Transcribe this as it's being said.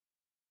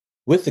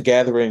With the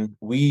gathering,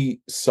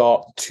 we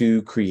sought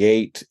to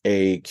create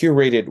a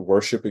curated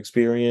worship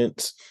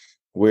experience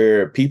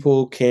where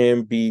people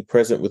can be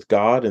present with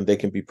God and they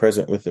can be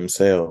present with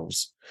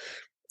themselves.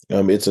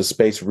 It's a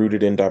space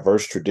rooted in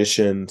diverse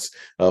traditions,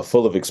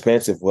 full of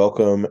expansive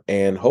welcome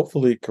and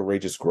hopefully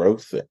courageous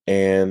growth.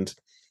 And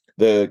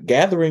the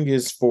gathering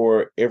is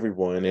for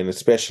everyone, and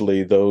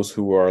especially those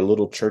who are a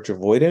little church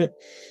avoidant.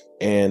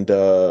 And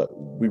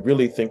we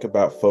really think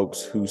about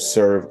folks who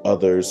serve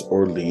others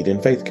or lead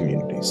in faith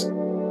communities.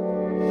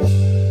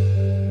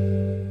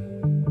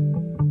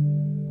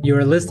 You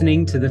are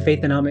listening to the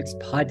Faithonomics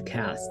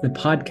Podcast, the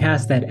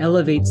podcast that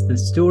elevates the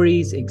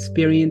stories,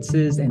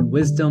 experiences, and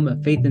wisdom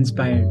of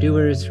faith-inspired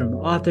doers, from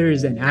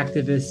authors and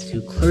activists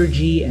to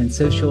clergy and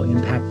social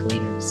impact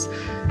leaders.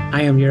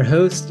 I am your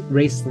host,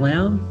 Ray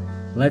Slam.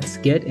 Let's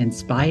get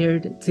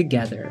inspired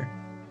together.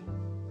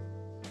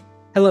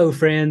 Hello,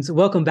 friends.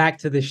 Welcome back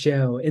to the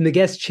show. In the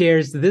guest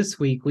chairs this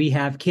week, we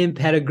have Kim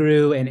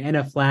Pettigrew and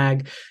Anna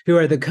Fleig, who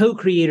are the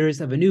co-creators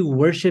of a new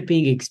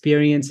worshiping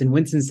experience in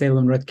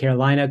Winston-Salem, North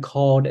Carolina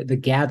called The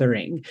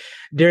Gathering.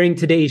 During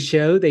today's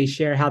show, they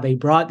share how they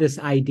brought this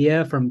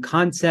idea from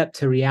concept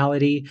to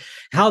reality,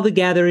 how The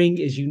Gathering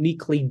is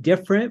uniquely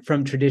different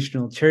from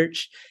traditional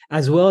church,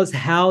 as well as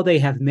how they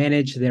have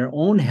managed their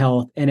own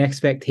health and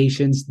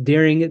expectations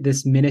during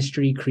this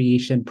ministry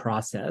creation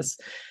process.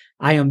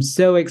 I am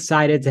so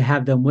excited to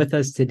have them with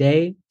us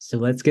today, so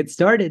let's get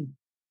started.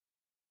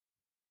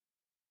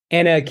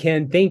 Anna,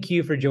 Ken, thank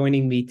you for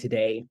joining me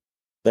today.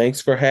 Thanks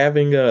for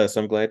having us.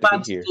 I'm glad to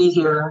Glad be to be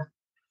here.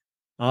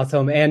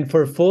 Awesome. And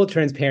for full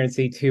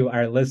transparency to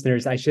our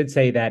listeners, I should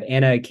say that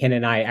Anna, Ken,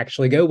 and I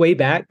actually go way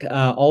back,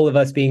 all of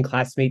us being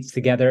classmates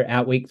together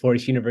at Wake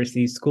Forest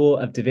University School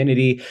of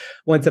Divinity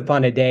once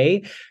upon a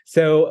day.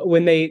 So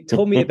when they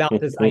told me about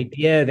this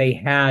idea they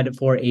had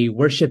for a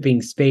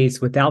worshiping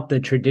space without the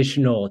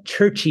traditional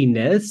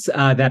churchiness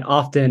that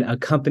often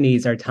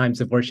accompanies our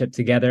times of worship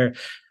together,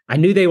 I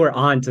knew they were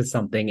on to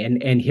something,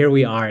 and here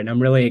we are. And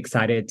I'm really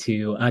excited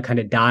to kind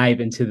of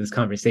dive into this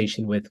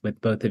conversation with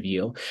both of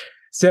you.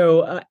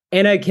 So,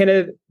 Anna,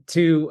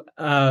 to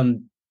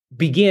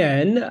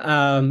begin,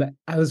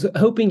 I was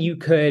hoping you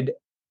could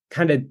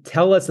kind of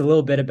tell us a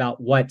little bit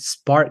about what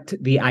sparked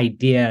the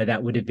idea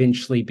that would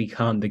eventually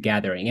become The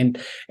Gathering.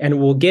 And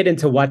we'll get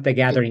into what The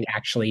Gathering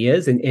actually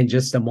is in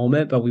just a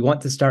moment, but we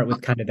want to start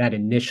with kind of that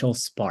initial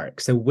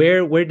spark. So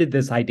where did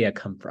this idea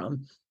come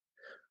from?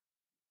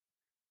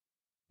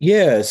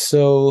 Yeah,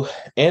 so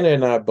Anna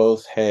and I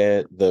both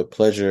had the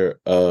pleasure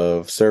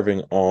of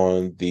serving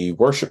on the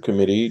worship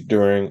committee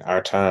during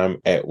our time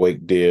at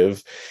Wake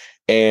Div.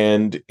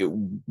 And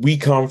we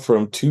come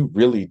from two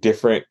really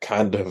different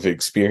kind of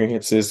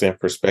experiences and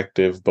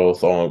perspective,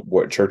 both on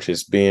what church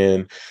has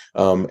been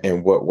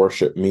and what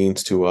worship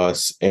means to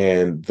us,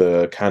 and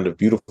the kind of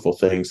beautiful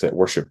things that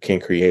worship can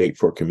create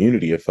for a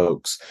community of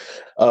folks.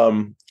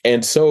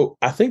 And so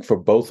I think for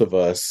both of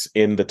us,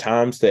 in the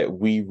times that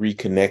we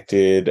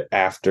reconnected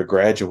after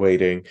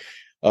graduating,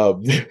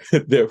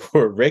 there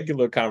were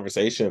regular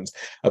conversations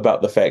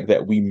about the fact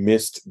that we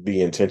missed the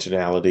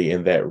intentionality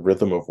and that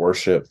rhythm of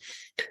worship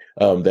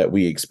that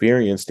we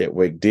experienced at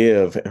Wake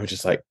Div. And we're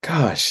just like,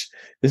 gosh,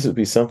 this would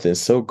be something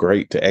so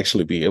great to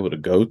actually be able to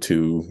go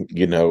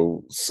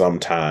to,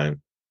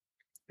 sometime.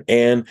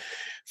 And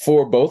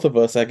for both of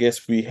us, I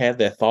guess we had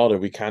that thought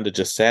and we kind of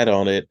just sat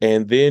on it.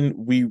 And then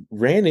we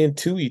ran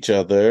into each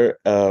other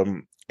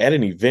at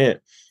an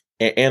event.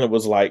 And Anna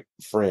was like,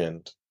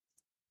 friend,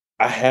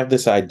 I have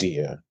this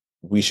idea.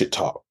 We should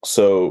talk.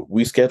 So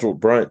we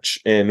scheduled brunch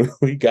and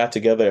we got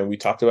together and we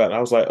talked about it. And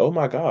I was like, oh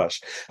my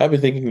gosh, I've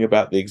been thinking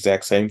about the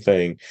exact same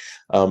thing.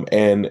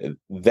 And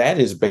that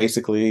is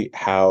basically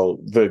how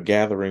The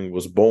Gathering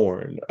was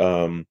born.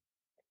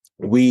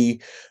 We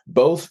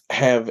both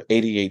have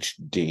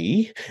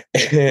ADHD.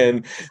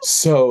 And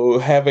so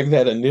having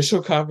that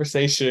initial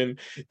conversation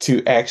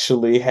to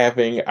actually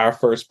having our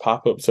first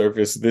pop-up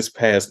service this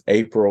past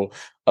April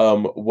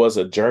was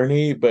a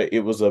journey, but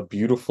it was a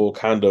beautiful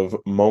kind of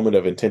moment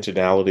of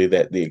intentionality,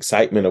 that the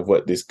excitement of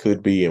what this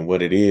could be and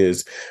what it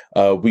is,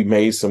 we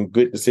made some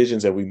good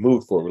decisions and we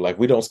moved forward. Like,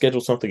 we don't schedule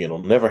something,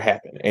 it'll never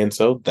happen. And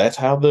so that's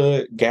how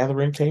The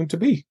Gathering came to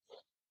be.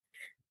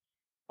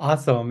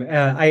 Awesome.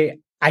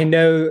 I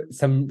know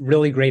some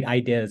really great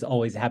ideas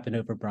always happen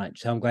over brunch,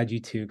 so I'm glad you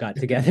two got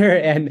together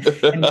and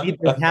made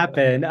this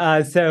happen.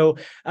 So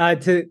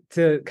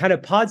to kind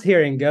of pause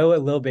here and go a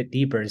little bit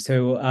deeper.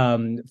 So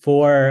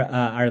for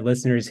our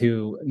listeners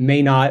who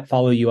may not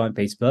follow you on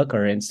Facebook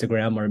or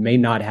Instagram, or may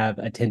not have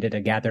attended a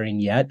gathering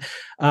yet,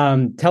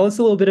 tell us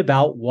a little bit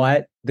about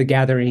what The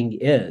Gathering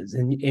is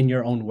in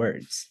your own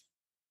words.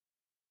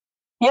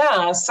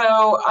 Yeah,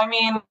 so I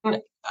mean,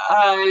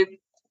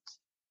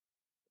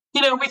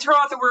 we throw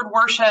out the word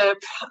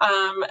worship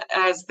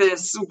as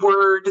this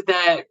word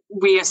that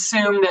we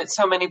assume that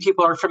so many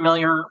people are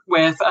familiar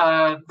with,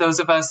 those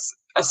of us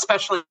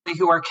especially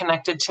who are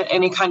connected to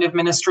any kind of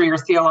ministry or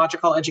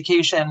theological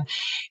education.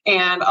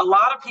 And a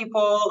lot of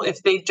people,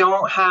 if they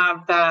don't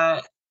have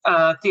that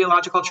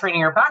theological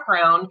training or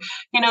background,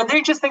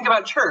 they just think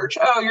about church.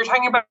 Oh, you're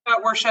talking about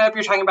worship,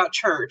 you're talking about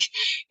church.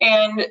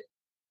 And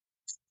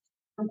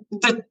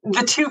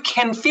the two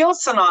can feel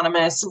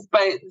synonymous,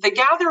 but the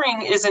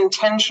gathering is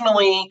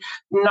intentionally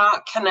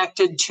not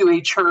connected to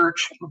a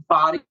church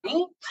body.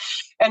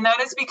 And that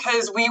is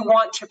because we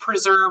want to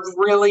preserve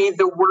really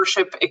the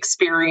worship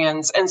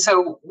experience. And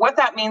so what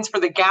that means for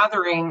the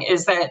gathering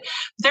is that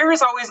there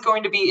is always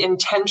going to be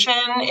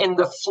intention in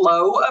the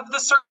flow of the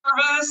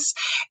service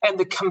and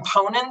the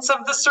components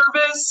of the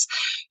service,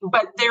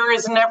 but there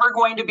is never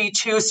going to be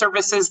two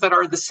services that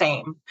are the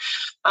same.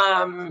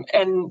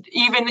 And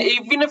even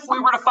if we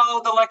were to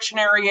follow the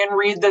lectionary and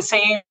read the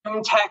same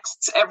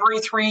texts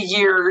every 3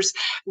 years,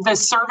 the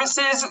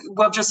services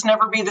will just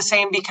never be the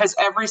same because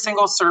every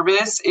single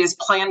service is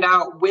planned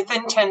out with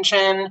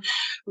intention,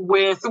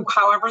 with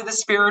however the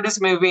Spirit is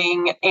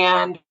moving.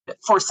 And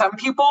for some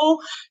people,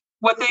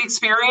 what they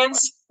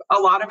experience, a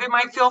lot of it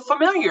might feel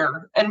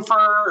familiar. And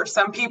for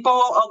some people,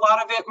 a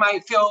lot of it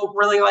might feel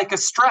really like a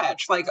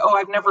stretch, like, oh,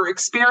 I've never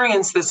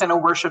experienced this in a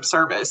worship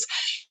service.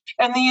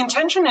 And the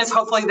intention is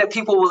hopefully that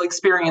people will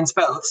experience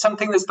both,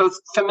 something that's both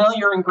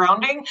familiar and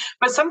grounding,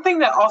 but something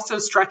that also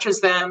stretches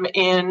them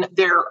in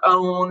their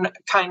own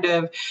kind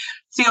of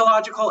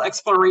theological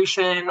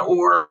exploration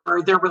or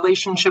their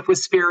relationship with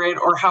Spirit,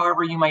 or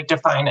however you might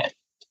define it.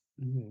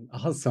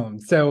 Awesome.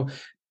 So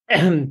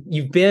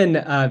you've been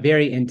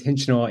very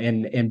intentional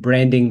in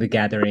branding the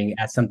gathering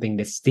as something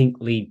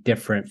distinctly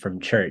different from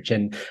church.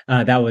 And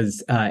that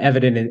was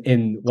evident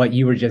in what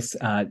you were just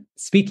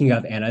speaking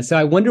of, Anna. So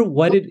I wonder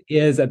what it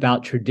is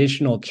about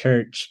traditional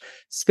church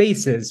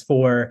spaces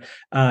for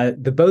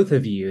the both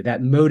of you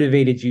that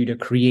motivated you to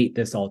create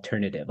this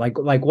alternative.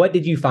 Like what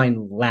did you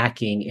find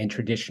lacking in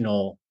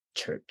traditional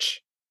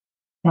church?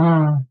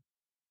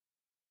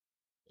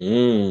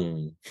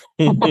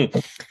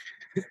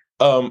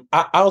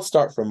 I'll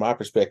start from my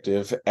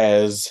perspective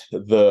as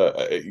and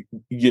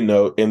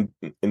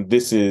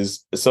this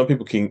is, some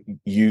people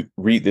you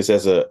read this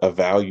as a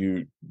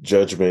value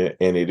judgment,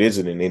 and it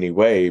isn't in any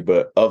way,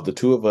 but of the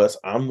two of us,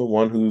 I'm the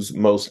one who's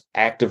most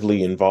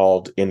actively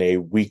involved in a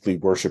weekly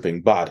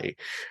worshiping body.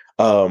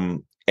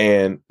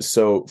 And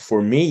so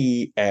for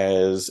me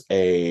as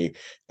a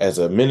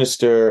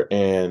minister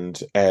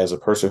and as a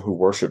person who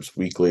worships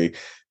weekly,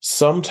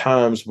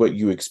 sometimes what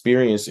you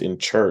experience in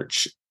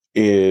church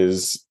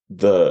is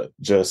the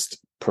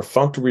just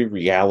perfunctory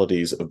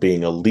realities of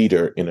being a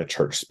leader in a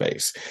church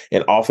space.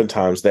 And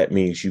oftentimes that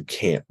means you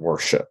can't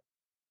worship.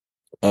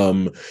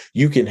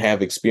 You can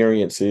have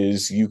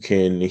experiences, you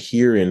can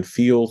hear and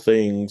feel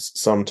things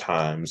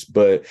sometimes,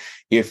 but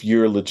if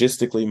you're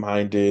logistically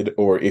minded,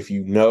 or if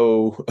in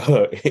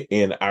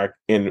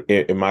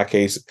my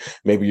case,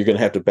 maybe you're going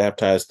to have to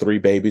baptize 3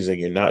 babies and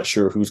you're not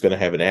sure who's going to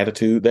have an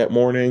attitude that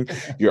morning,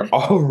 you're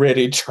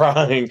already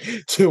trying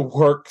to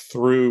work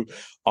through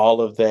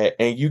all of that,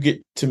 and you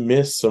get to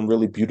miss some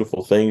really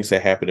beautiful things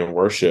that happen in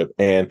worship.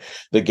 And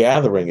the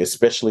gathering,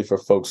 especially for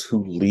folks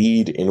who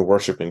lead in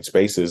worshiping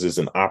spaces, is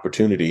an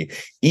opportunity,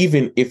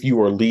 even if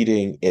you are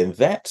leading in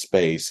that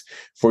space,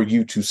 for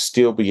you to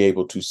still be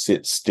able to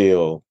sit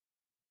still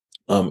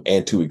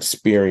and to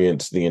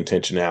experience the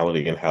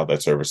intentionality and how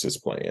that service is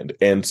planned.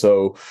 And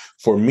so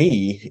for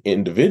me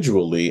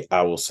individually,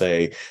 I will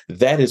say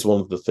that is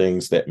one of the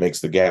things that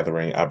makes the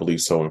gathering, I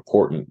believe, so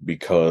important,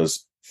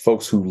 because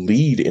folks who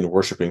lead in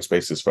worshiping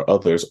spaces for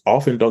others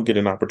often don't get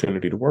an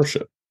opportunity to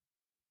worship.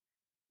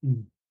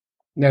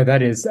 No,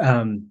 that is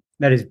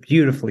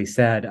beautifully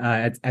said.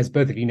 As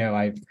both of you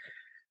know,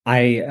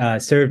 I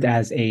served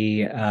as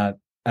a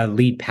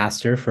lead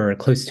pastor for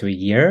close to a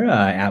year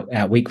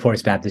at Wake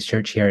Forest Baptist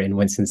Church here in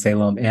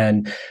Winston-Salem,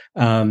 and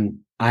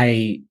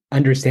I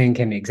understand,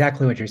 Kim,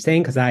 exactly what you're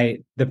saying, because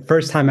the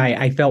first time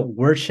I felt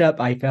worship,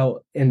 I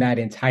felt in that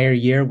entire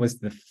year was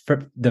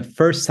the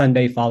first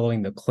Sunday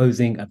following the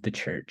closing of the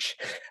church,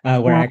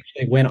 where I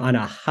actually went on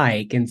a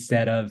hike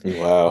instead of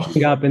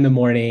waking up in the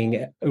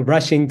morning,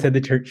 rushing to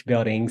the church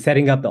building,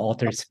 setting up the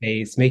altar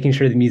space, making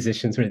sure the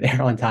musicians were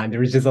there on time.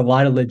 There was just a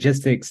lot of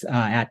logistics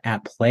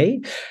at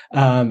play.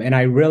 And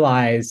I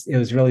realized it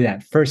was really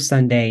that first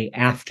Sunday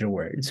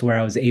afterwards where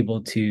I was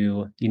able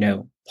to,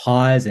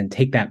 pause and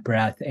take that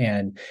breath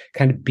and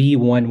kind of be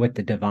one with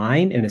the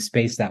divine in a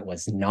space that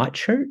was not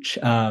church.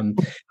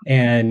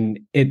 And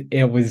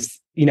it was,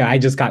 I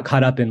just got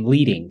caught up in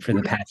leading for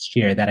the past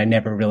year that I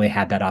never really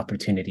had that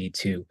opportunity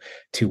to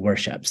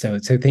worship. So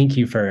thank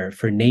you for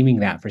naming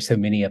that for so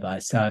many of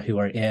us who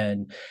are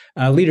in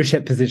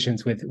leadership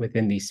positions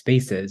within these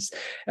spaces.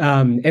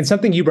 And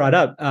something you brought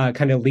up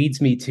kind of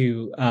leads me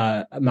to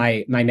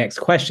my next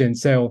question.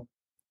 So,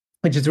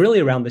 which is really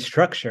around the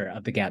structure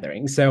of the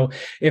gathering. So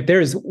if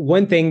there's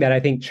one thing that I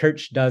think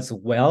church does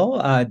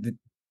well,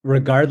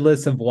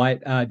 regardless of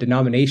what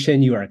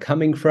denomination you are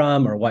coming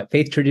from or what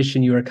faith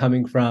tradition you are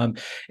coming from,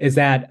 is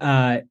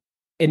that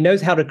it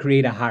knows how to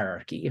create a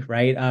hierarchy,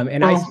 right?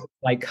 And I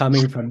like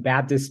coming from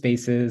Baptist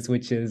spaces,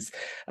 which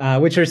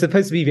are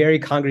supposed to be very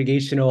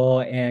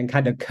congregational and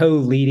kind of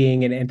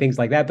co-leading and things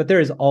like that. But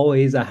there is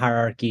always a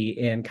hierarchy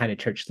in kind of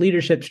church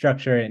leadership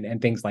structure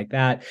and things like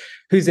that.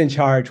 Who's in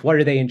charge? What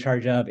are they in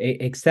charge of?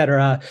 Et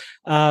cetera.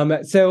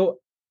 So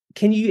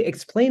can you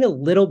explain a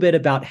little bit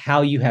about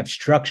how you have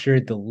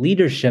structured the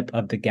leadership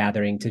of the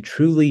gathering to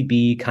truly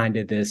be kind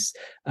of this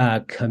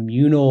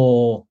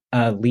communal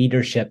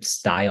leadership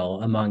style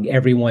among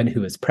everyone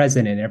who is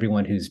present and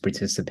everyone who's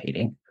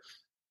participating?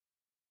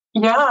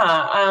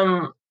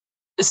 Yeah.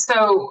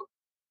 So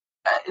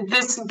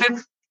this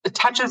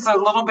touches a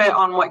little bit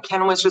on what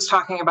Ken was just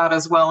talking about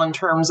as well, in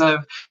terms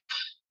of,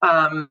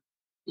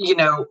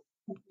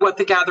 what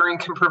the gathering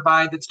can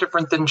provide that's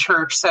different than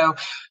church. So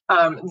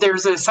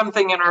there's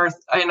something in our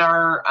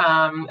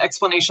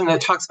explanation that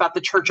talks about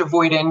the church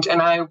avoidant,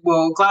 and I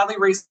will gladly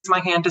raise my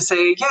hand to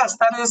say, yes,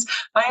 I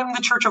am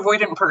the church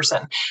avoidant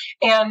person.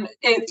 And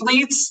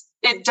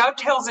it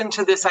dovetails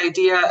into this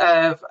idea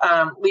of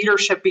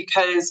leadership,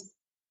 because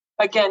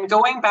again,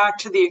 going back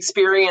to the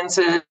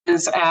experiences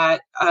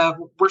at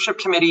worship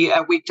committee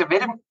at Week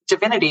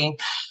Divinity,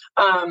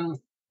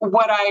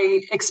 what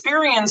I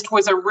experienced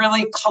was a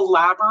really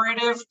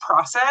collaborative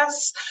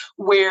process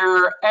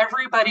where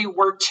everybody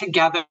worked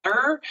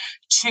together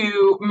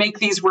to make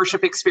these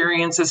worship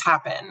experiences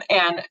happen.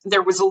 And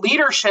there was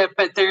leadership,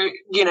 but there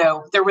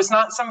was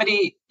not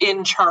somebody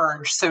in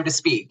charge, so to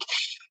speak.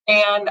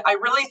 And I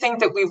really think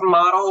that we've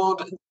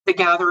modeled the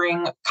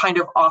gathering kind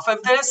of off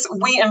of this.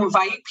 We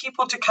invite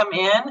people to come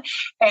in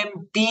and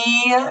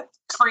be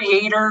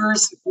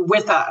creators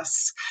with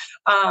us.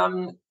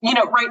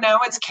 Right now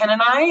it's Ken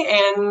and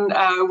I,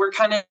 and we're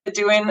kind of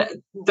doing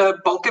the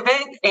bulk of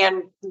it.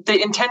 And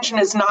the intention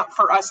is not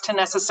for us to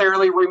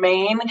necessarily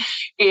remain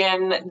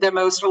in the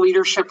most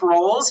leadership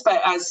roles,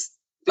 but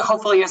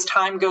hopefully as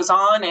time goes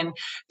on and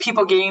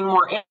people gain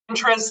more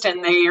interest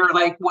and they are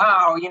like,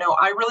 wow,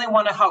 I really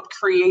want to help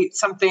create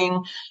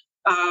something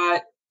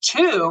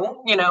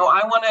too.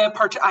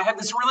 I have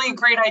this really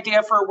great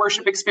idea for a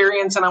worship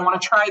experience and I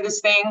want to try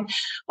this thing.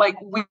 Like,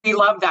 we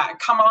love that.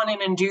 Come on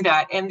in and do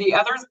that. And the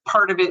other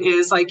part of it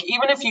is, like,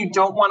 even if you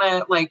don't want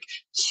to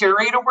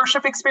curate a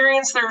worship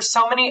experience, there are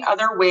so many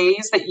other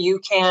ways that you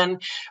can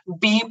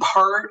be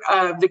part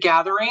of the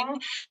gathering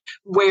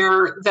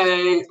where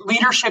the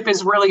leadership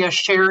is really a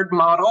shared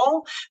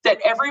model,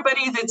 that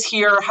everybody that's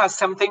here has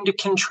something to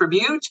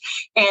contribute,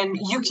 and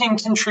you can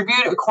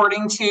contribute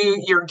according to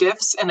your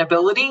gifts and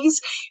abilities.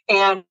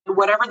 And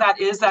whatever that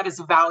is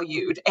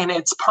valued, and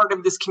it's part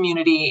of this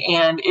community,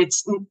 and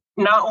it's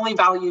not only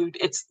valued,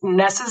 it's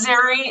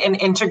necessary and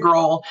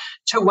integral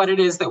to what it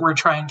is that we're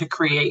trying to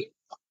create.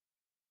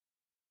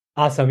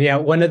 Awesome. Yeah,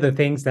 one of the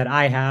things that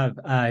I have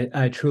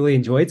truly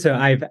enjoyed. So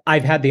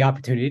I've had the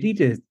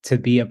opportunity to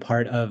be a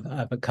part of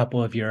a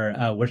couple of your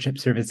worship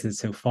services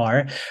so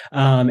far,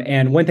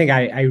 and one thing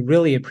I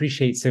really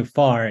appreciate so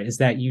far is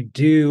that you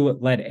do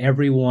let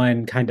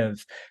everyone kind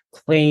of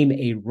claim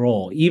a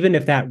role, even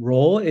if that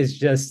role is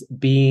just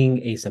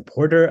being a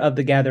supporter of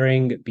the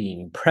gathering,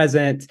 being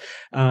present,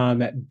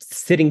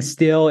 sitting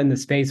still in the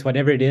space,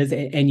 whatever it is,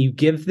 and you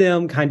give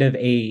them kind of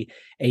a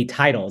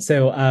title.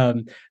 So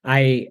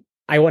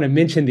I want to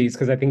mention these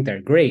because I think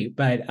they're great,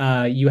 but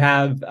you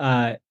have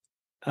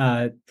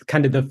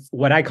kind of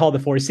what I call the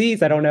 4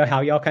 C's. I don't know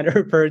how y'all kind of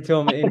refer to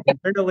them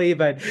internally,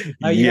 but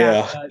you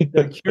have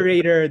the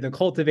curator, the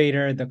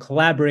cultivator, the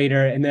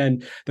collaborator, and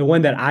then the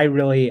one that I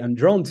really am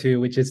drawn to,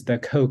 which is the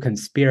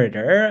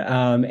co-conspirator.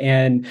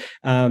 And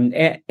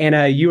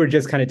Anna, you were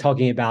just kind of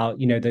talking about,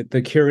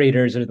 the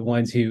curators are the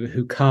ones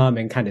who come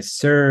and kind of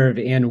serve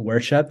in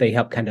worship. They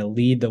help kind of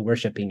lead the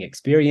worshiping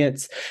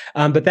experience.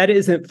 But that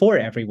isn't for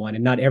everyone,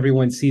 and not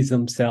everyone sees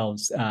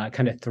themselves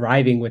kind of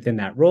thriving within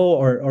that role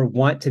or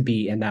want to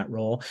be in that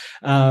role.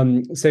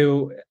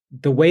 So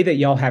the way that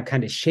y'all have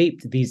kind of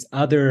shaped these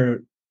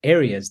other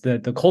areas,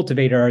 the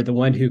cultivator are the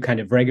one who kind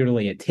of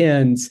regularly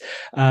attends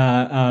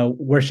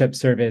worship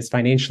service,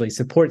 financially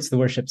supports the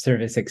worship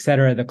service, et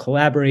cetera. The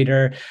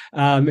collaborator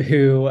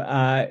who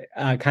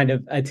kind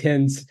of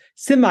attends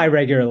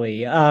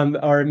semi-regularly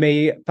or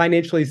may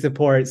financially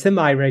support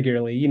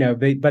semi-regularly,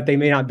 but they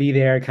may not be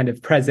there kind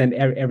of present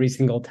every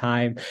single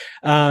time.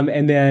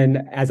 And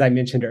then, as I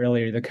mentioned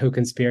earlier, the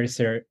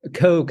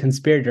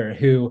co-conspirator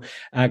who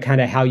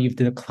kind of how you've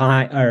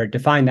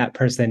defined that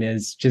person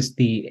is just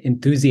the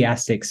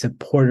enthusiastic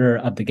supporter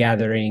of the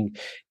gathering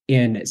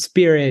in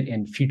spirit,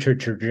 in future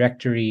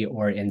trajectory,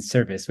 or in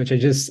service, which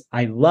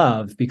I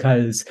love,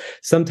 because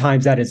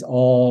sometimes that is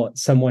all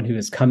someone who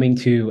is coming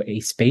to a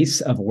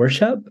space of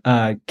worship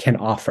can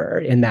offer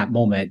in that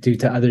moment due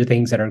to other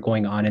things that are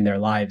going on in their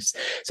lives.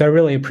 So I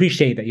really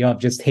appreciate that you all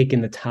have just taken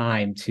the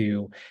time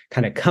to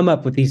kind of come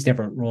up with these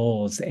different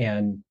roles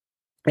and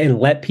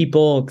let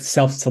people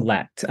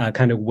self-select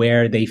kind of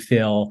where they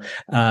feel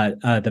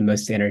the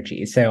most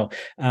energy. So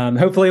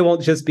hopefully it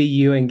won't just be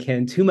you and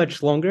Ken too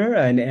much longer,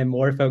 and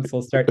more folks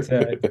will start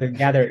to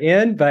gather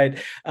in. But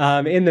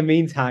in the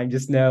meantime,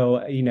 just know,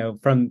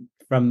 from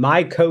from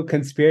my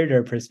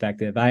co-conspirator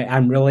perspective,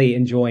 I'm really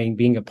enjoying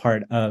being a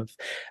part of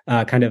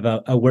kind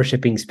of a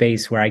worshiping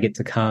space where I get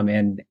to come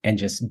and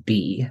just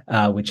be,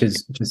 which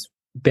has just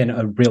been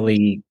a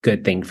really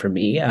good thing for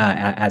me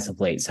as of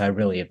late. So I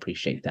really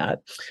appreciate that.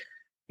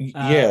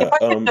 Yeah.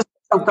 Go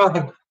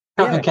ahead.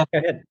 Go ahead, Ken. Go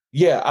ahead.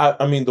 Yeah,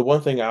 I mean, the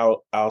one thing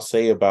I'll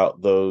say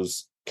about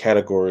those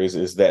categories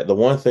is that the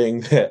one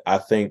thing that I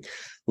think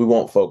we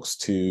want folks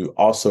to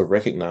also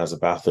recognize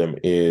about them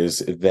is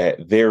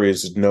that there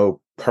is no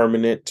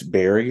permanent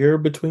barrier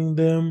between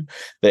them,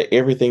 that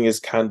everything is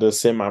kind of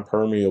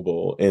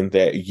semi-permeable, and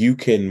that you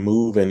can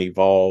move and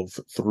evolve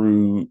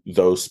through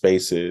those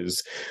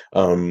spaces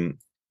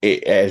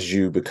as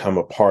you become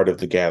a part of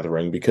the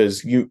gathering,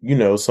 because you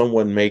know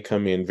someone may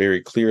come in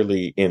very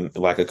clearly in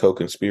like a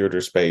co-conspirator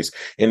space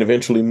and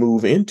eventually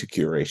move into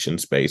curation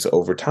space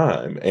over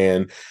time.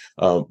 And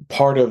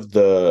part of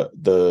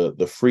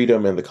the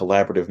freedom and the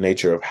collaborative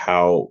nature of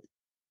how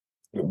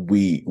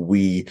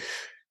we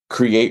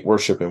create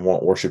worship and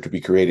want worship to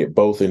be created,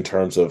 both in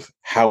terms of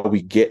how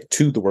we get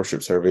to the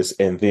worship service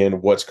and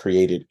then what's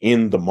created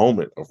in the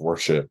moment of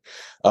worship,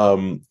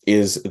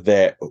 is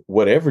that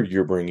whatever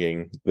you're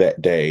bringing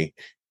that day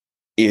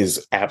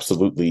is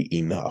absolutely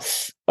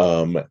enough.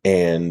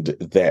 And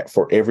that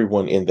for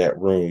everyone in that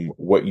room,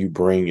 what you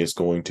bring is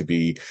going to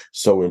be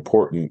so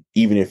important,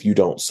 even if you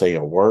don't say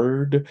a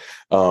word,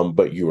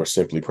 but you are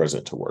simply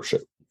present to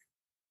worship.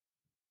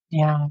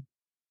 Yeah,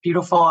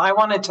 beautiful. I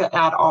wanted to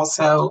add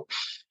also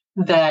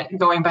that,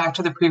 going back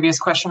to the previous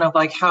question of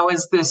like, how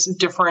is this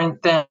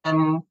different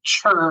than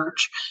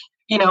church?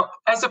 You know,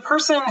 as a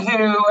person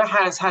who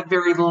has had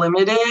very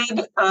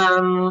limited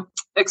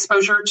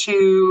exposure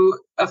to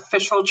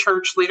official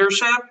church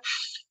leadership,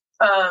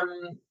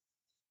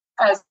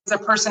 as a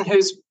person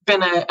who's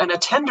been an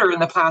attender in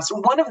the past,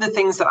 one of the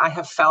things that I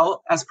have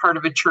felt as part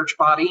of a church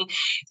body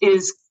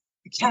is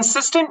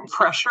consistent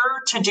pressure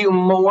to do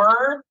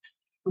more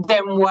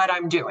than what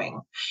I'm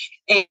doing.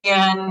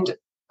 And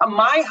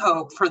my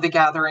hope for the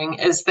gathering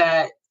is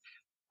that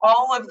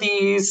all of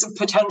these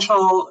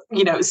potential,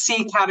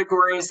 C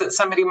categories that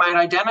somebody might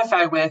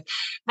identify with,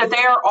 that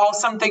they are all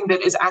something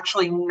that is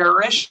actually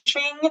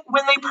nourishing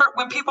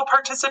when people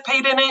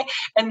participate in it,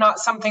 and not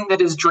something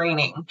that is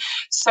draining.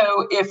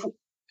 So if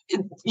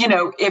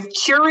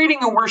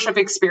curating a worship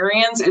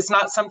experience is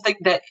not something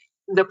that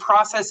the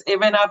process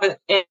in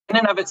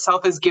and of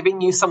itself is giving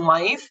you some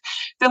life,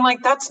 then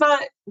like that's not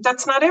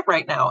it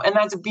right now. And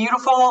that's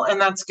beautiful and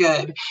that's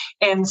good.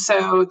 And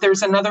so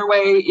there's another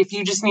way, if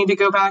you just need to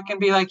go back and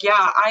be like, yeah,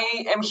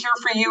 I am here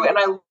for you and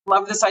I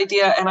love this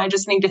idea and I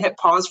just need to hit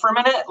pause for a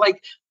minute,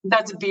 like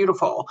that's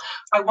beautiful.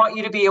 I want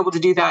you to be able to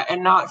do that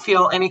and not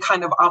feel any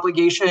kind of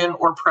obligation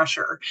or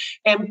pressure.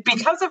 And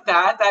because of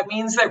that, that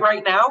means that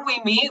right now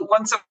we meet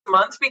once a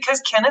month because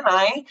Ken and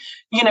I,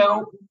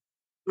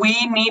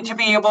 we need to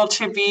be able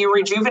to be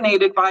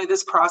rejuvenated by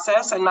this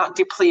process and not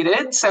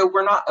depleted. So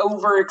we're not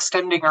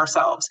overextending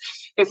ourselves.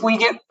 If we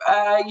get,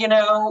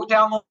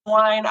 down the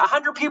line,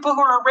 100 people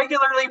who are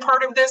regularly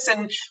part of this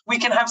and we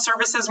can have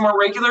services more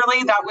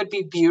regularly, that would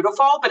be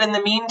beautiful. But in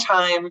the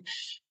meantime,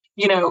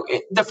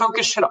 the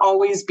focus should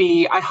always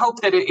be, I hope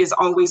that it is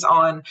always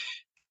on,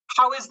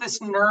 how is this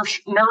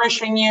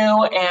nourishing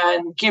you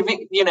and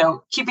keeping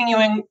you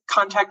in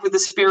contact with the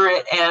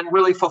Spirit and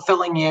really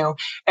fulfilling you,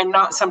 and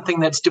not something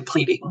that's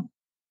depleting.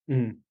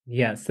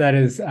 Yes, that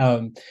is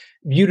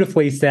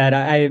beautifully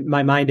said.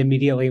 My mind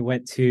immediately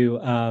went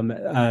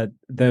to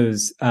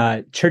those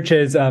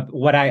churches of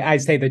what I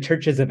say the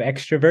churches of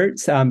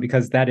extroverts,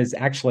 because that is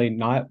actually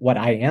not what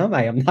I am.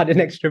 I am not an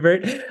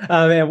extrovert,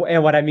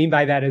 and what I mean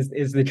by that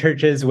is the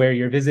churches where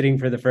you're visiting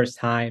for the first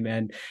time,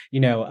 and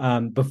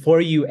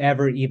before you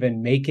ever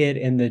even make it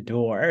in the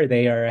door,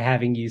 they are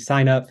having you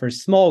sign up for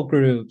small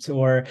groups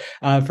or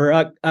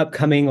for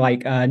upcoming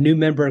like new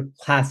member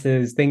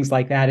classes, things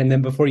like that, and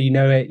then before you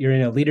know it, you're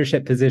in a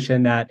leadership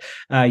position that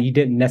you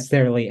didn't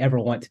necessarily ever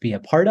want to be a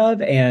part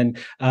of, and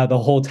the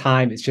whole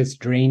time it's just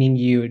draining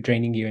you, and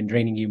draining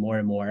you more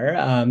and more.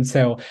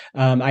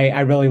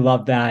 I really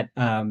love that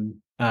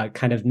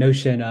kind of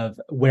notion of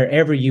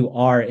wherever you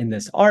are in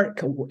this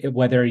arc,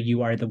 whether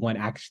you are the one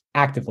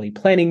actively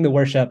planning the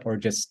worship or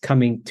just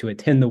coming to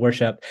attend the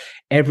worship,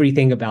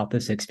 everything about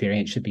this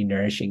experience should be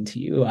nourishing to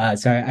you.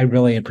 So I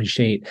really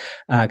appreciate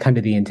kind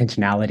of the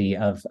intentionality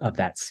of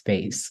that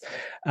space.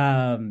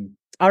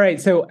 All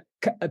right, so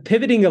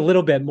pivoting a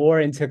little bit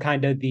more into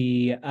kind of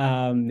the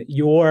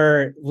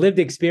your lived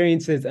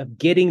experiences of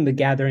getting the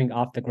gathering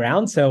off the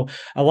ground. So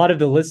a lot of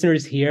the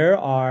listeners here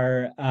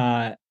are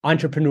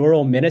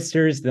entrepreneurial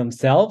ministers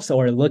themselves,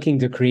 or looking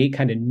to create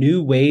kind of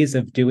new ways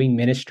of doing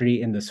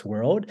ministry in this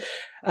world.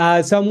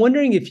 So I'm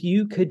wondering if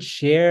you could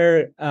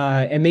share,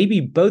 and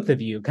maybe both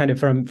of you, kind of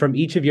from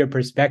each of your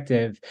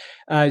perspective,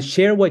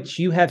 share what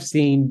you have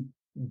seen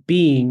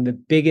being the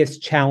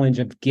biggest challenge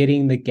of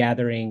getting the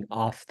gathering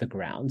off the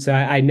ground. So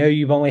I know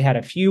you've only had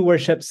a few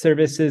worship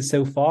services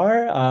so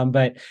far,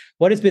 but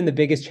what has been the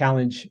biggest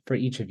challenge for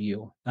each of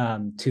you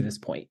to this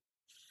point?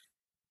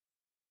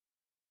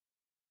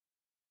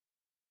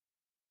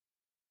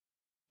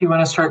 You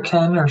want to start,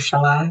 Ken, or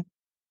shall I?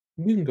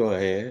 You can go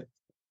ahead.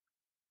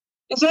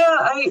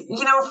 Yeah,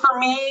 for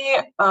me,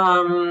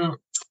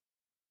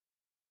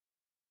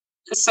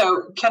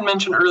 so Ken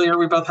mentioned earlier,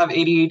 we both have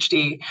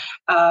ADHD.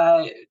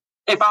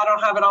 If I don't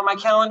have it on my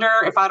calendar,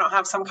 if I don't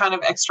have some kind of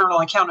external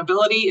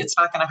accountability, it's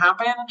not going to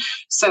happen.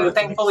 So Doesn't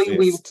thankfully,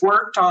 we've exist.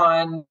 worked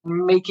on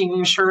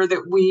making sure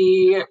that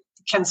we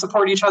can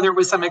support each other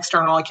with some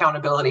external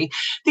accountability.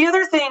 The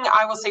other thing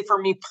I will say for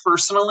me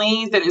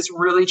personally that is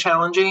really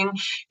challenging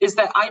is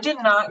that I did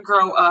not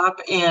grow up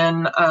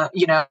in,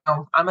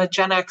 I'm a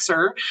Gen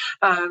Xer.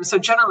 So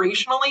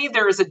generationally,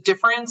 there is a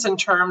difference in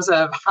terms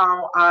of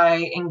how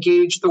I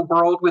engage the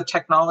world with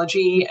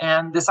technology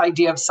and this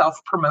idea of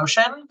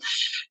self-promotion.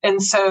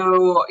 And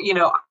so,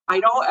 I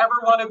don't ever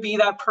want to be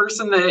that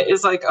person that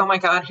is like, oh my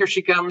God, here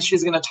she comes.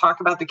 She's going to talk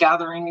about the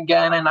gathering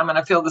again, and I'm going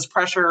to feel this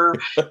pressure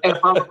and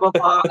blah, blah, blah,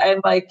 blah. And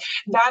like,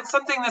 that's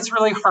something that's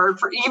really hard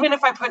for, even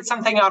if I put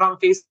something out on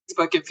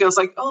Facebook, it feels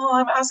like, oh,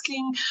 I'm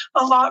asking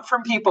a lot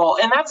from people.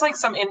 And that's like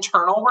some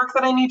internal work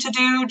that I need to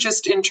do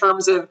just in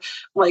terms of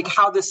like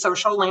how the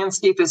social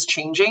landscape is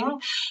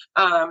changing.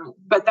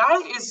 But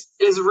that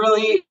is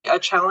really a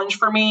challenge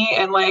for me.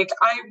 And like,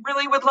 I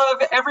really would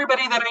love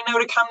everybody that I know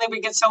to come, that we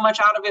get so much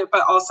out of it,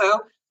 but also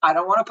I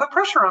don't want to put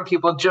pressure on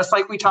people, just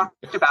like we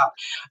talked about.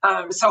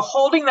 So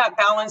holding that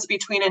balance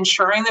between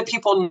ensuring that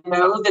people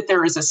know that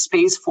there is a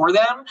space for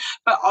them,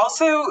 but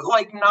also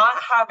like not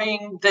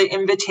having the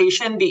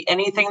invitation be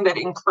anything that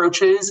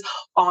encroaches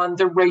on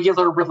the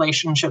regular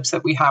relationships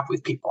that we have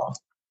with people.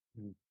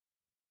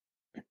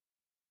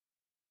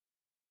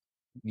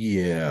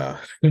 Yeah.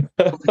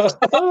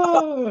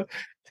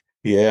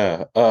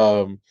 Yeah.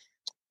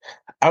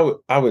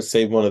 I would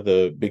say one of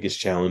the biggest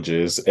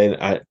challenges,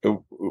 and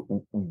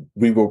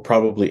we will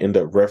probably end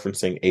up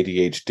referencing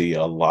ADHD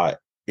a lot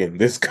in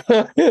this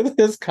in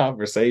this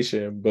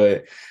conversation,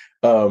 but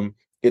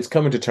it's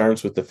coming to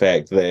terms with the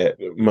fact that,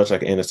 much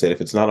like Anna said,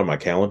 if it's not on my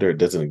calendar, it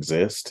doesn't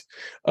exist.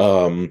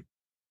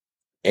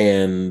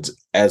 And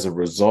as a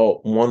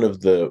result, one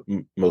of the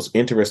most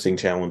interesting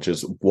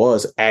challenges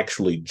was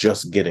actually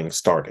just getting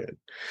started.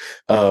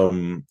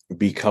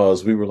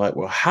 Because we were like,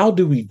 well, how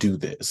do we do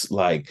this?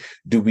 Like,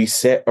 do we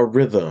set a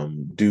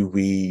rhythm? Do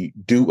we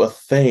do a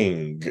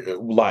thing?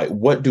 Like,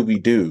 what do we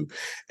do?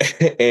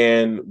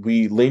 And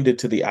we leaned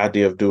into the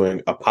idea of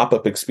doing a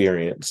pop-up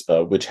experience,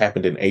 which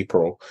happened in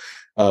April,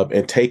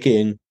 and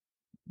taking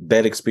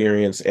that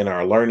experience and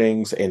our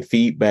learnings and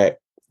feedback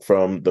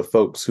from the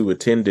folks who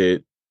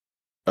attended,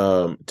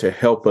 to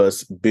help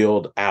us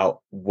build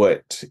out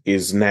what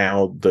is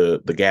now the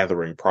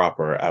gathering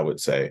proper, I would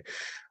say.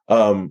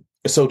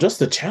 So just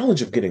the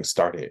challenge of getting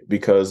started,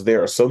 because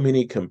there are so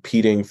many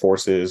competing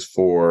forces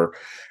for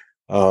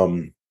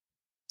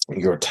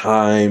your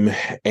time,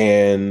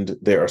 and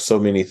there are so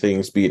many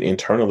things, be it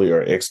internally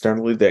or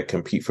externally, that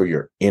compete for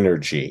your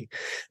energy.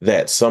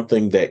 That's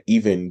something that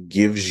even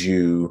gives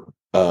you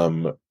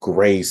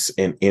grace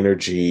and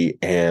energy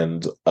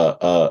and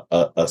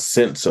a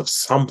sense of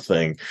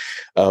something,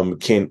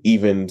 can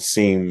even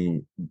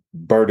seem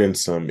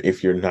burdensome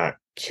if you're not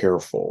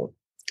careful.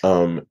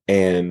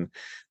 And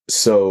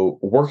so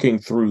working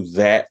through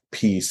that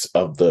piece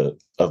of the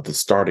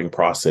starting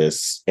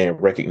process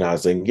and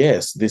recognizing,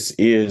 yes, this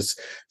is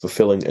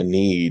fulfilling a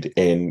need,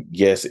 and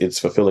yes, it's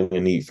fulfilling a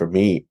need for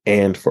me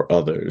and for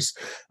others,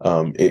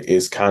 it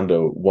is kind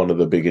of one of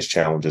the biggest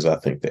challenges I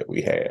think that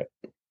we had.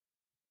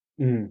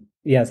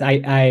 Yes,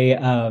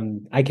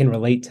 I can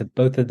relate to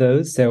both of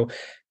those. So,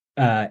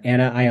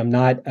 Anna, I am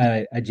not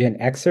a Gen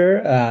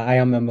Xer. I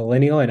am a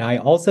millennial, and I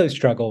also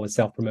struggle with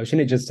self-promotion.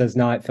 It just does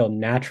not feel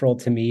natural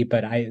to me,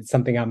 but it's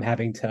something I'm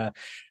having to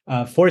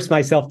force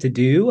myself to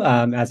do,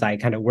 as I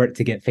kind of work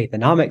to get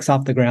Faithonomics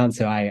off the ground.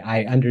 So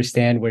I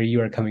understand where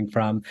you are coming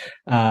from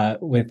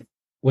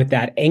with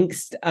that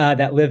angst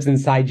that lives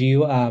inside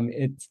you.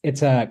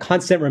 It's a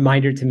constant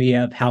reminder to me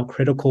of how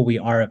critical we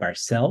are of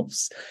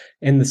ourselves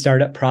in the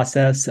startup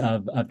process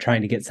of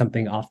trying to get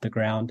something off the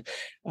ground.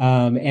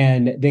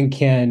 And then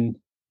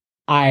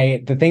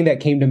the thing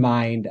that came to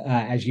mind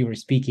as you were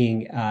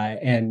speaking,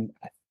 and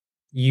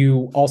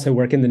you also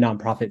work in the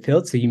nonprofit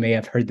field, so you may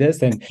have heard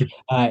this. And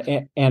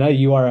Anna,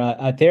 you are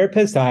a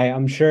therapist.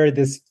 I'm sure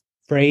this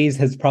phrase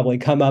has probably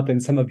come up in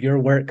some of your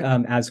work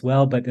as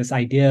well, but this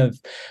idea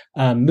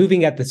of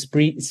moving at the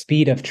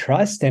speed of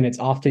trust, and it's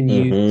often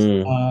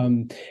used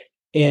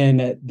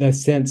in the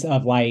sense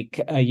of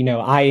like,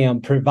 I am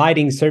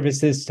providing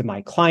services to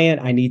my client.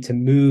 I need to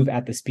move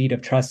at the speed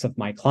of trust of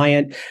my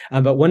client.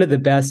 But one of the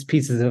best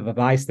pieces of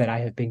advice that I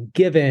have been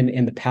given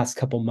in the past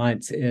couple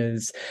months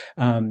is,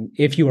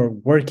 if you are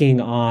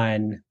working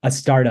on a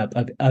startup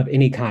of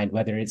any kind,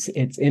 whether it's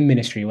in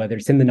ministry, whether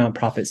it's in the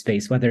nonprofit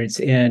space, whether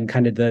it's in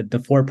kind of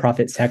the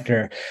for-profit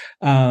sector,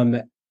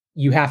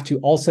 you have to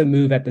also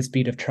move at the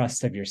speed of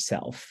trust of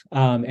yourself.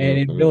 And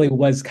it really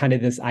was kind of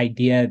this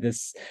idea,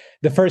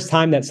 the first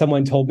time that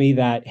someone told me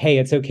that, hey,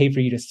 it's okay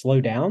for you to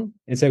slow down.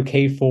 It's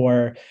okay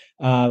for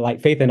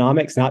like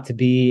Faithonomics not to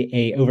be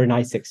a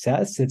overnight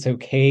success. It's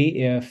okay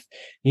if,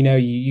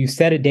 you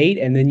set a date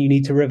and then you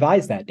need to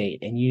revise that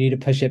date and you need to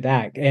push it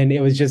back. And it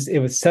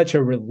was such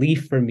a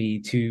relief for me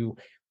to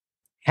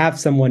have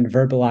someone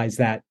verbalize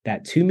that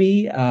to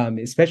me,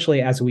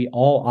 especially as we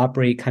all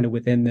operate kind of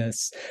within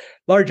this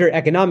larger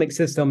economic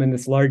system and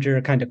this larger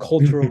kind of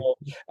cultural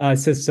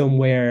system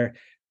where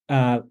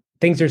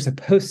things are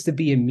supposed to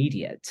be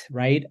immediate,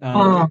 right?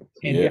 And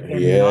if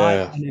they're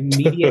not an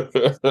immediate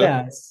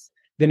success,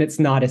 then it's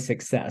not a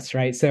success,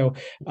 right? So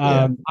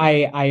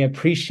I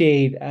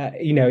appreciate,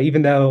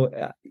 even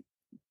though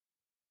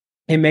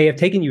it may have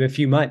taken you a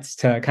few months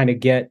to kind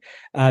of get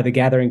the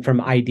gathering from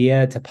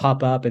idea to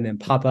pop up and then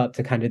pop up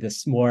to kind of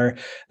this more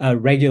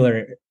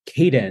regular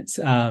cadence.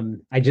 I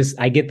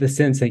get the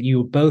sense that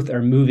you both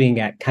are moving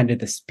at kind of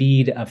the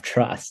speed of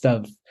trust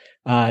of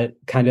we're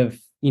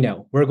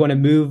going to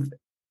move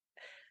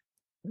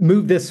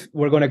this,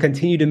 we're going to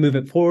continue to move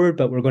it forward,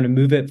 but we're going to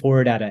move it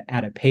forward at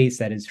a pace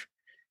that is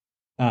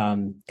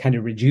kind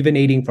of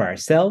rejuvenating for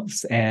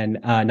ourselves and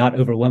not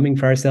overwhelming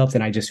for ourselves.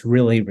 And I just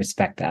really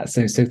respect that.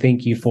 So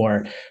thank you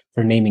for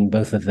naming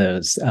both of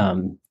those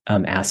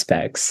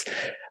aspects.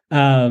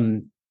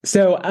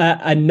 So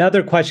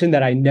another question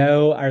that I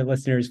know our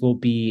listeners will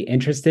be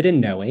interested in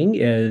knowing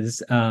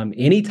is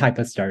any type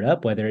of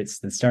startup, whether it's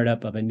the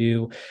startup of a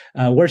new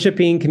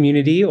worshiping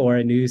community or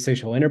a new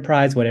social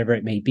enterprise, whatever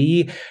it may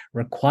be,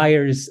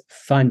 requires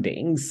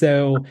funding.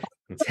 So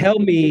tell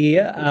me,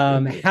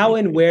 how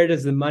and where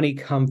does the money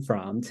come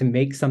from to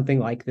make something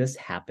like this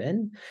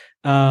happen?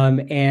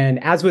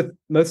 And as with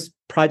most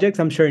projects,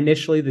 I'm sure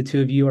initially the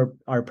two of you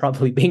are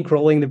probably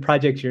bankrolling the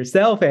projects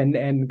yourself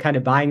and kind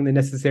of buying the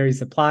necessary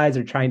supplies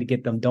or trying to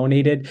get them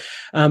donated.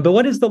 But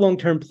what is the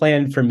long-term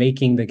plan for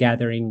making the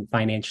gathering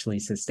financially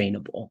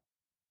sustainable?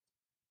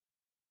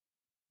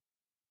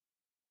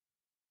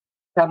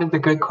 That is a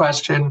good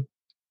question.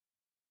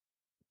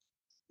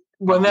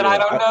 One that I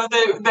don't know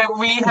that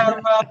we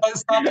have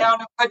sat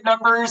down and put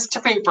numbers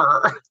to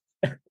paper.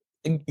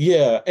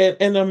 Yeah.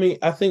 And I mean,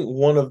 I think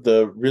one of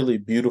the really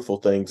beautiful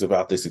things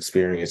about this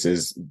experience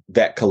is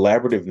that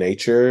collaborative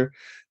nature,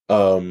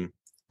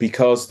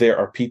 because there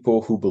are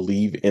people who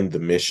believe in the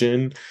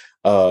mission.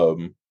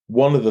 One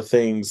of the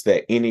things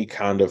that any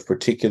kind of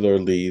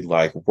particularly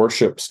like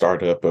worship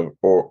startup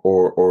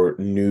or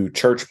new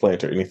church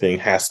plant or anything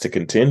has to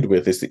contend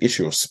with is the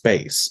issue of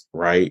space,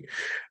 right?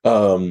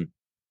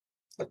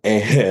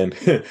 And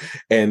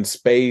and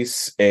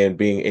space and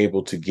being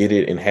able to get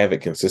it and have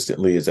it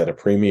consistently is at a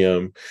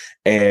premium.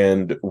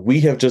 And we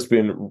have just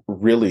been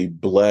really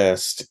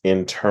blessed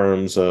in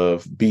terms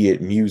of, be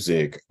it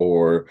music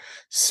or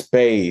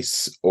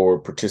space or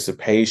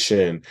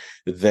participation,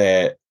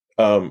 that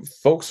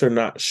folks are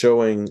not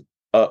showing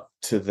up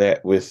to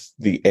that with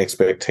the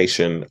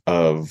expectation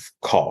of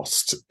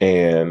cost.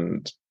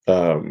 And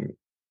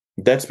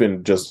that's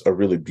been just a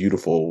really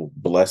beautiful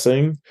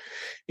blessing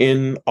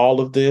in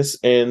all of this.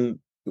 And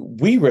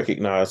we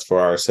recognize for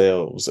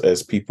ourselves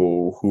as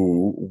people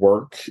who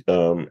work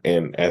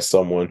and as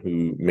someone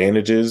who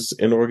manages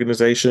an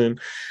organization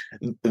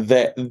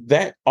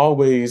that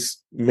always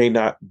may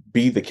not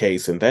be the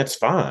case, and that's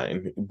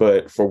fine.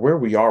 But for where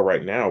we are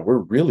right now, we're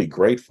really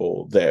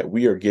grateful that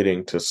we are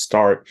getting to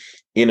start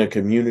in a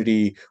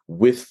community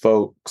with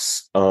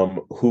folks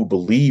who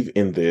believe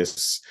in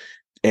this,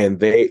 and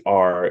they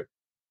are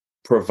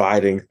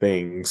providing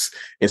things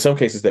in some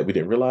cases that we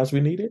didn't realize we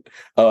needed,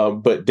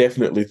 but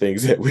definitely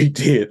things that we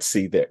did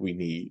see that we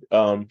need.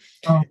 And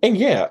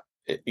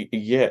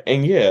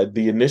the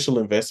initial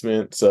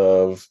investments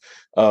of,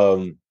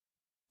 I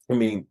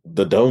mean,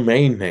 the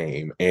domain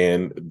name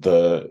and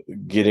the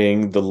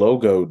getting the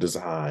logo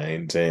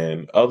designed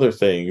and other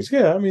things.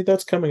 Yeah, I mean,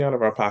 that's coming out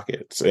of our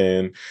pockets.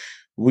 And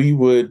we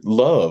would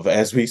love,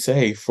 as we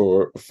say,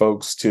 for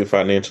folks to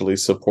financially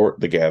support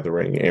the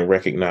gathering and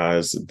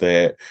recognize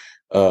that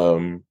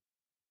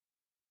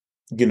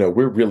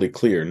we're really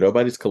clear.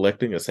 Nobody's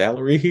collecting a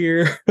salary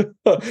here.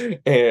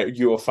 And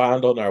you'll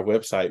find on our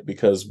website,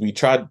 because we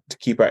tried to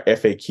keep our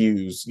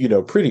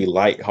FAQs, pretty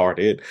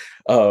lighthearted,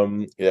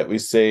 that we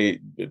say,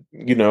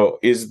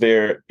 is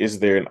there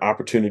an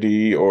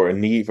opportunity or a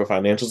need for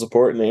financial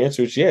support? And the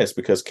answer is yes,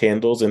 because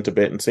candles and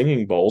Tibetan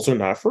singing bowls are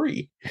not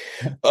free.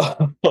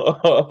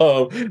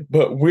 But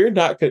we're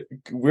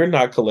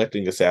not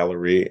collecting a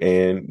salary,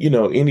 and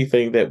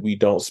anything that we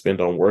don't spend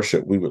on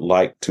worship, we would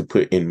like to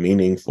put in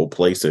meaningful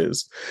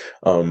places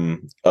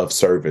of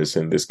service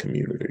in this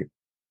community.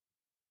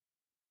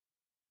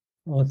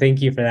 Well,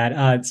 thank you for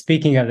that.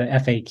 Speaking of the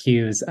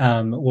FAQs,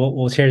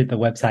 we'll share the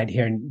website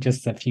here in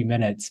just a few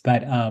minutes,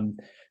 but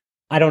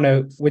I don't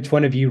know which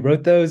one of you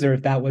wrote those or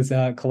if that was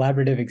a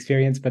collaborative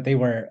experience, but they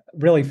were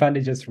really fun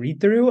to just read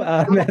through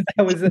as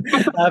I was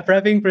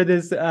prepping for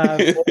this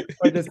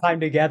time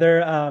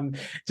together.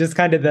 Just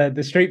kind of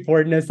the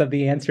straightforwardness of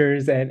the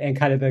answers and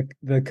kind of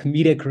the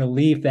comedic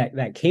relief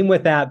that came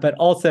with that, but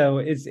also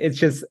it's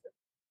just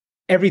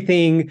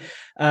everything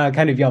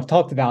kind of y'all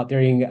talked about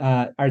during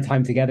our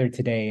time together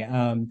today,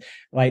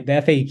 like the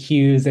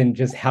FAQs and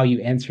just how you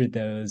answered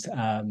those,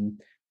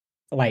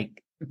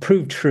 like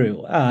proved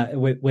true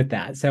with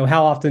that. So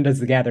how often does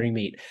the gathering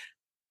meet?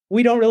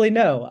 We don't really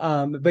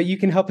know, but you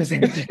can help us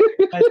answer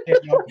the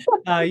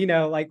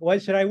question. Like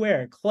what should I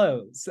wear?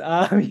 Clothes,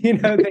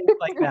 things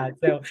like that.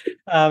 So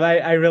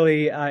I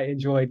really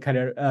enjoyed kind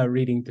of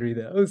reading through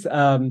those.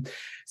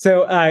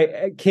 So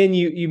Ken,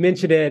 you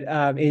mentioned it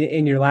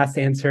in your last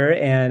answer,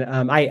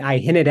 and I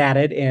hinted at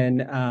it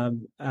in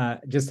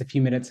just a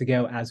few minutes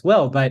ago as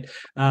well. But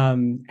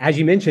as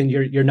you mentioned,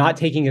 you're not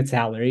taking a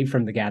salary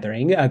from the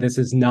gathering. This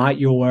is not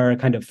your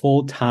kind of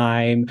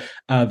full-time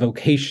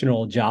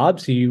vocational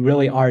job. So you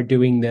really are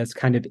doing this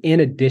kind of in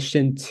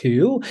addition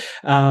to,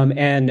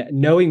 and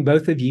knowing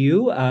both of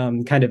you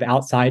kind of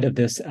outside of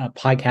this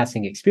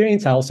podcasting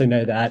experience, I also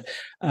know that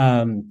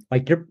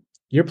like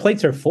your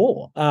plates are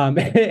full,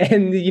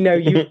 and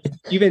you've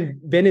even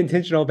been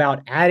intentional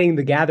about adding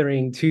the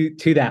gathering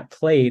to that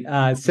plate.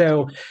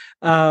 So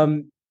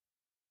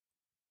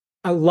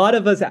a lot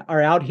of us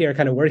are out here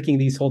kind of working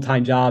these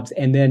full-time jobs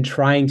and then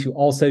trying to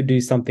also do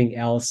something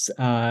else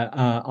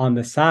on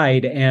the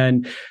side.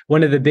 And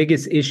one of the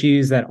biggest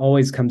issues that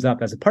always comes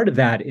up as a part of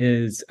that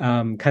is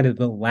kind of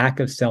the lack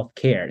of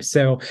self-care.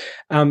 So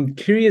I'm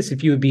curious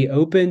if you would be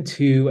open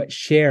to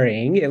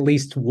sharing at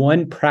least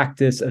one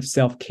practice of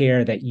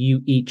self-care that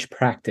you each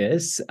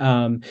practice,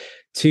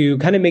 to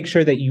kind of make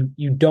sure that you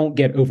don't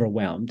get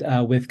overwhelmed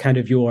with kind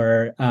of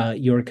your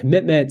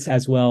commitments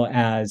as well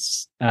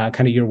as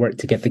kind of your work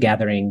to get the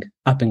gathering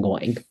up and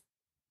going.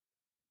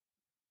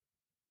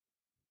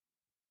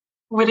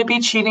 Would it be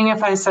cheating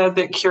if I said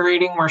that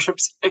curating worship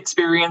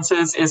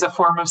experiences is a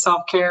form of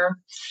self-care?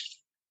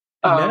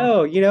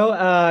 No,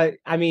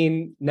 I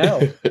mean, no.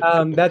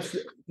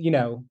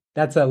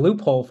 That's a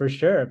loophole for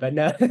sure, but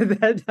no,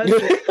 that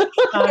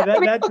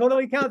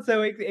totally counts.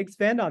 So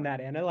expand on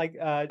that, Anna. Like,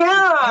 yeah.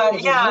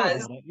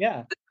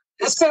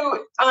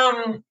 So,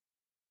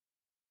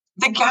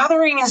 the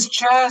gathering is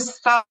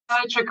just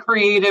such a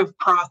creative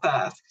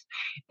process,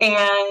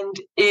 and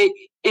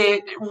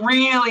it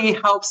really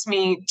helps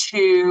me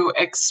to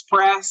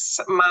express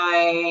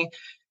my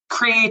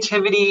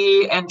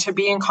creativity and to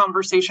be in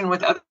conversation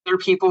with other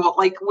people.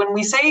 Like when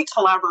we say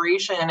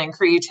collaboration and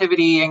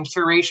creativity and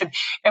curation,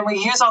 and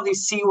we use all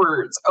these C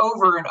words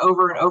over and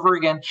over and over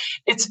again,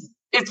 it's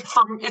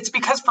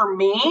because for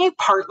me,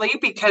 partly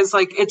because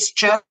like it's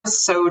just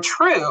so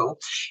true.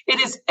 It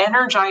is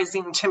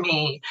energizing to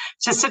me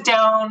to sit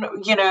down,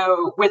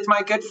 with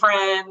my good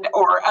friend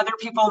or other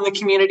people in the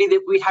community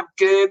that we have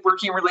good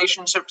working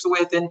relationships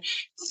with and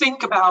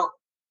think about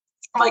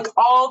like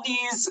all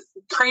these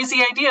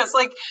crazy ideas.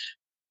 Like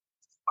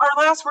our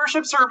last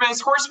worship service,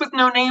 Horse with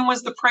No Name,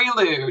 was the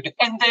prelude.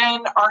 And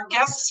then our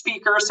guest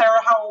speaker, Sarah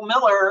Howell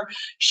Miller,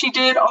 she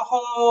did a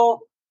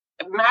whole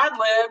Mad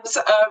Libs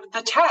of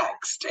the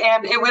text,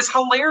 and it was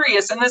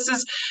hilarious. And this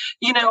is,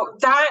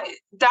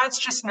 that's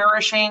just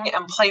nourishing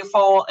and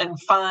playful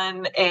and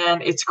fun,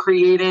 and it's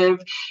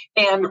creative.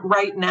 And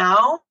right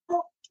now,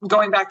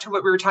 going back to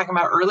what we were talking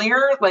about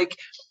earlier, like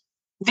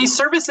these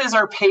services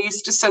are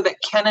paced so that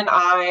Ken and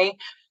I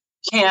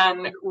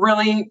can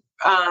really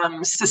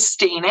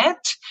sustain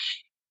it.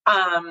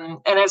 And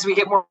as we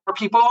get more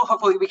people,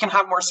 hopefully we can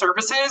have more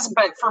services.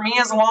 But for me,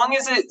 as long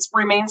as it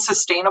remains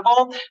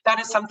sustainable, that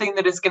is something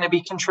that is going to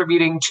be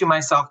contributing to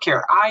my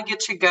self-care. I get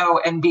to go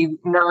and be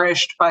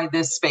nourished by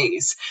this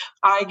space.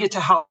 I get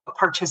to help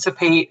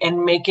participate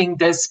in making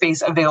this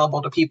space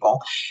available to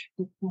people.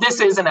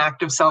 This is an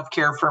act of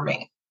self-care for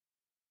me.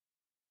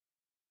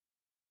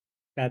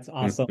 That's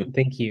awesome.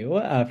 Thank you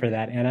for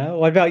that, Anna.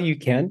 What about you,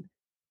 Ken?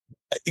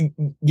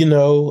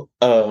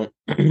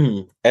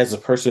 As a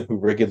person who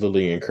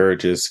regularly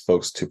encourages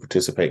folks to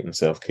participate in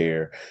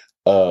self-care,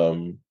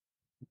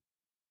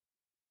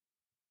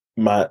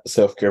 my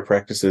self-care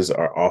practices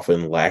are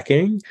often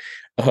lacking.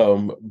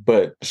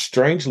 But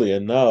strangely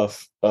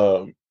enough,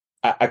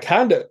 I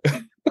kind of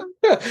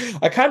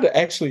I kind of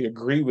actually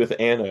agree with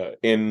Anna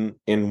in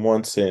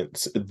one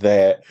sense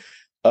that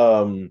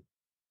I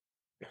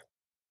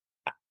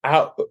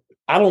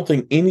don't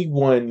think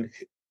anyone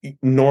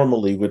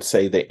normally would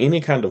say that any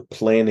kind of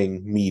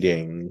planning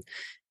meeting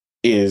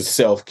is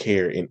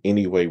self-care in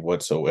any way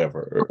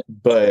whatsoever.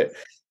 But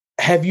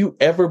have you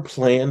ever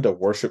planned a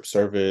worship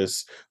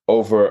service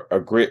over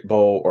a grit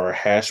bowl or a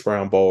hash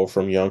brown bowl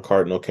from Young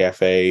Cardinal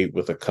Cafe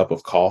with a cup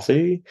of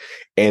coffee,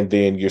 and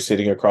then you're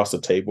sitting across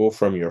the table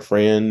from your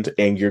friend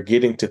and you're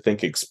getting to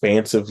think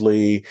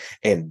expansively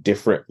and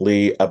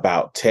differently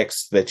about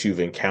texts that you've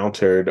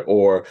encountered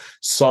or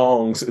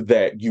songs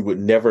that you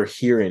would never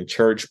hear in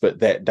church, but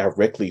that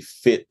directly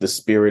fit the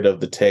spirit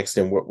of the text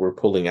and what we're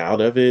pulling out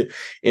of it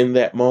in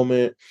that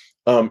moment?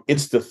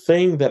 It's the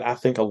thing that I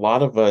think a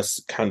lot of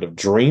us kind of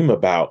dream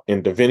about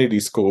in divinity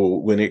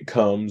school when it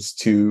comes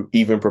to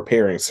even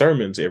preparing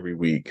sermons every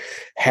week,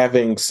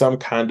 having some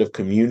kind of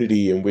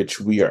community in which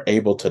we are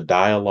able to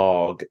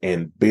dialogue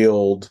and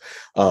build,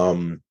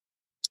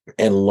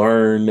 and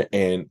learn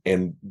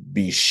and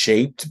be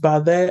shaped by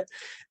that.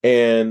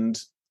 And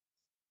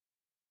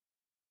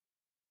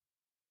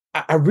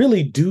I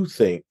really do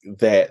think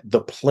that the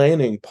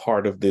planning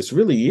part of this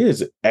really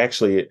is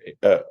actually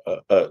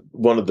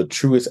one of the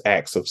truest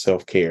acts of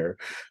self-care,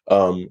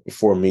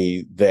 for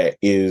me, that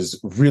is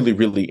really,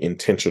 really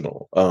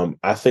intentional.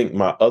 I think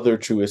my other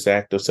truest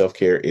act of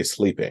self-care is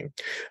sleeping.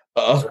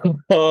 Because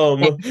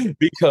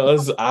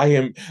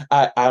I'm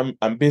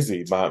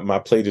busy. My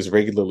plate is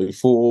regularly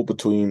full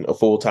between a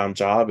full-time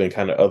job and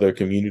kind of other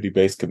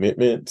community-based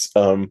commitments.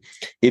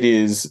 It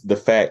is the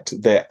fact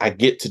that I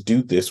get to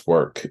do this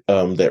work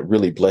that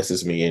really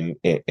blesses me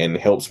and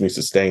helps me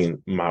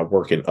sustain my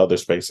work in other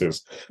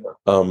spaces.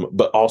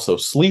 But also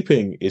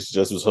sleeping is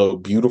just so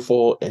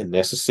beautiful and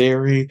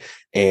necessary,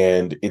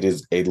 and it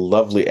is a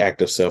lovely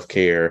act of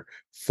self-care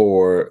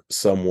for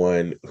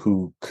someone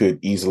who could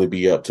easily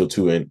be up till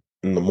 2 in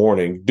the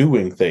morning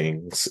doing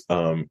things,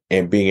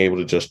 and being able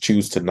to just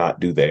choose to not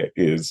do that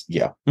is,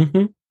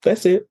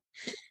 that's it.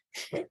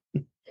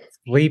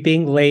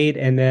 Sleeping late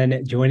and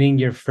then joining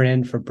your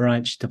friend for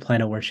brunch to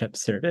plan a worship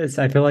service.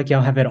 I feel like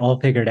y'all have it all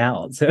figured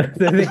out. So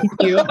thank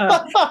you for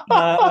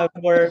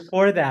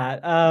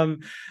that.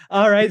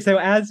 All right. So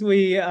as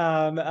we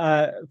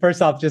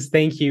first off, just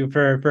thank you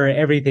for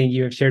everything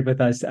you have shared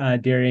with us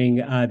during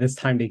this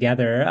time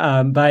together.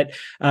 But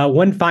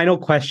one final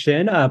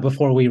question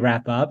before we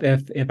wrap up: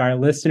 if our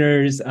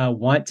listeners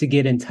want to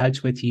get in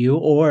touch with you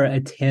or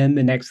attend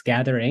the next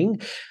gathering,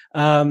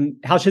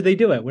 how should they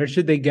do it? Where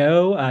should they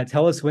go?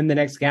 Tell us when the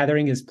next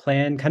gathering is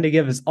planned. Kind of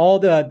give us all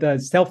the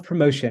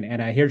self-promotion,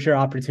 and here's your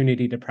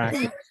opportunity to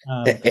practice.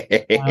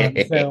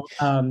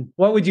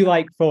 What would you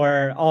like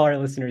for all our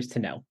listeners to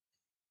know?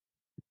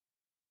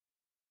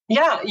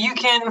 Yeah, you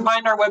can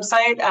find our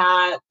website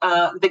at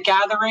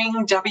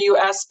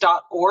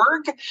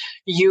thegatheringws.org.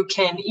 You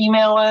can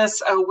email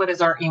us. Oh, what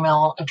is our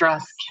email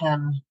address,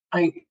 Ken?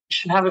 I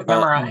should have it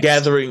memorized.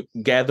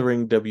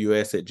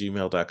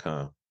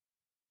 gatheringws@gmail.com.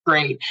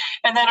 Great.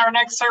 And then our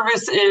next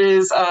service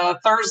is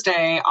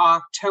Thursday,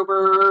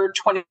 October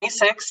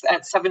 26th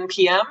at 7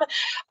 p.m.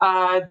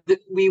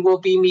 We will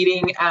be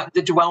meeting at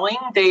The Dwelling.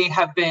 They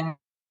have been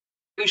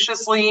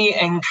graciously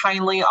and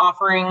kindly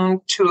offering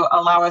to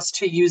allow us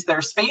to use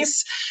their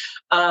space.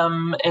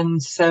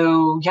 And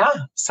so,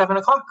 7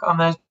 o'clock on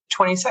the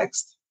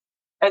 26th.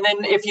 And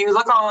then if you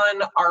look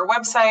on our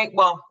website,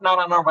 well, not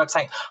on our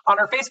website, on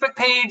our Facebook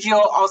page, you'll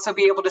also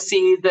be able to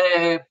see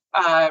the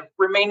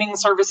remaining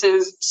service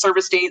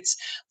dates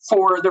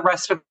for the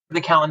rest of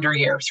the calendar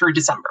year through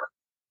December.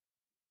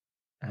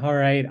 All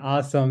right,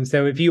 awesome.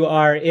 So if you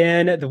are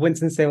in the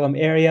Winston-Salem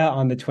area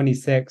on the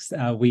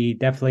 26th, we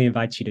definitely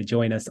invite you to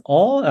join us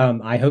all.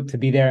 I hope to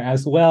be there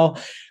as well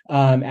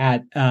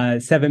at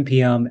 7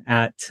 p.m.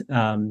 at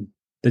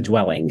The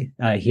Dwelling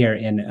here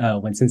in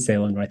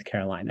Winston-Salem, North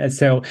Carolina.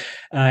 So,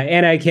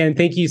 Anna, Ken,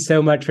 thank you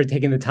so much for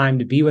taking the time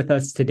to be with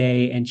us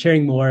today and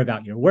sharing more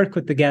about your work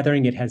with the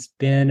Gathering. It has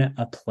been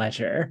a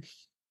pleasure.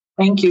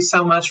 Thank you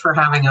so much for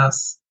having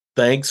us.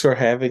 Thanks for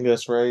having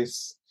us,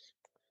 Race.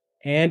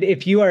 And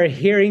if you are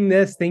hearing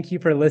this, thank you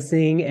for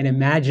listening and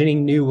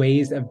imagining new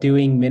ways of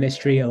doing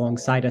ministry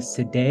alongside us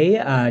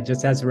today.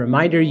 Just as a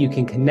reminder, you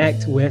can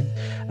connect with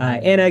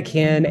Anna,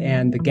 Ken,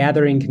 and the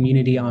Gathering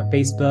community on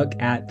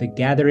Facebook at the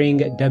Gathering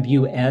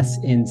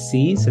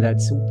WSNC. So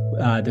that's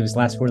those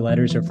last 4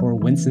 letters are for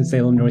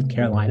Winston-Salem, North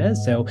Carolina.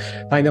 So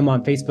find them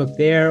on Facebook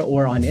there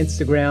or on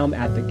Instagram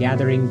at the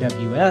Gathering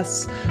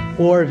WS,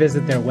 or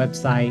visit their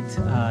website,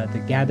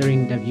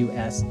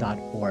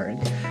 thegatheringws.org.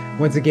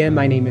 Once again,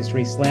 my name is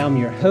Race Lamb,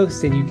 your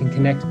host, and you can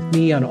connect with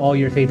me on all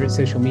your favorite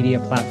social media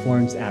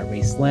platforms at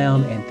Race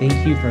Lamb. And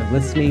thank you for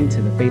listening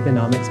to the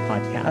Faithonomics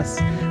podcast.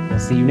 We'll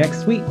see you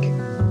next week.